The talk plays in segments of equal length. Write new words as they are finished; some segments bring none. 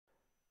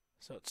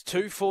So it's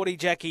 240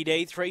 Jackie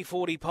D,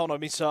 340 Polar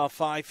Missile,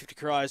 550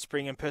 Cryo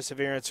Spring and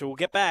Perseverance, who will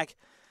get back.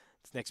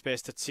 It's next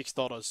best at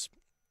 $6.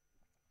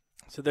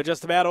 So they're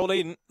just about all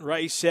in.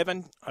 Race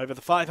 7 over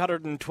the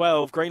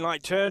 512. Green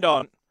light turned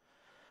on.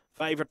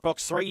 Favourite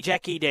box 3,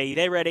 Jackie D.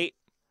 They're ready.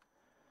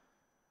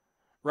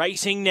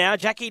 Racing now.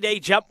 Jackie D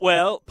jumped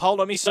well.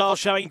 Polar Missile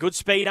showing good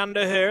speed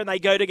under her, and they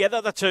go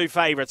together, the two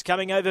favourites.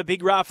 Coming over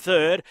Big Rough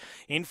third.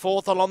 In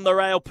fourth along the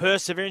rail,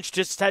 Perseverance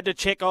just had to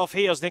check off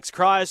heels. Next,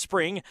 Cryo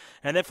Spring.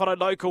 And then followed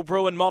Local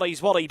Brew and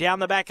Molly's Wally. Down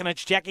the back, and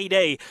it's Jackie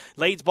D.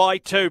 Leads by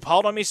 2.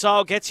 Polar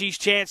Missile gets his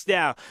chance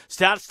now.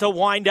 Starts to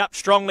wind up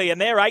strongly, and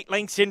they're 8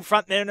 lengths in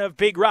front then of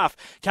Big Rough.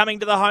 Coming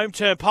to the home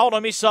turn, Polar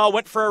Missile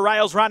went for a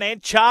rails run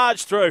and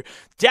charged through.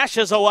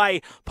 Dashes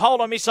away.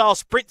 Polar Missile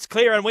sprints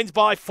clear and wins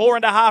by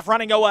 4.5,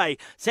 running away.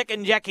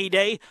 Second, Jackie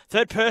D.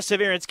 Third,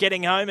 Perseverance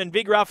getting home, and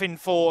Big Rough in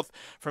fourth.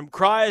 From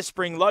Cryo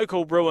Spring,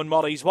 Local Brew and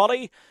Molly's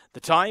Wally. The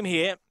time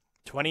here,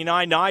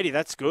 29.90.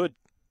 That's good.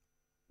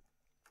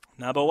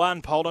 Number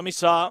 1, Polar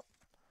Missile.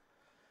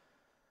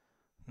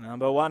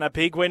 Number 1, a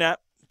big winner.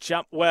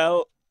 Jumped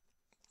well.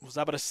 Was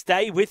able to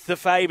stay with the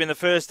fave in the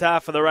first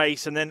half of the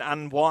race and then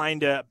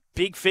unwind a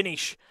big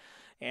finish,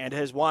 and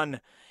has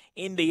won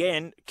in the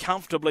end,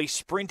 comfortably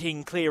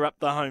sprinting clear up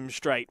the home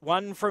straight.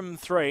 1 from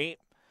 3.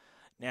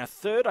 Now,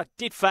 third, I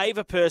did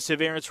favour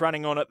Perseverance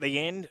running on at the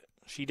end.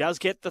 She does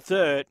get the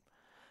third.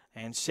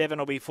 And 7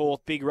 will be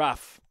fourth, Big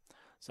Rough.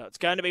 So it's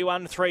going to be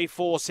 1, 3,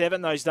 4,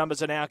 7. Those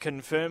numbers are now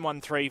confirmed,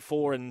 1, 3,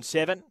 4 and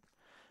 7.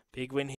 Big win here.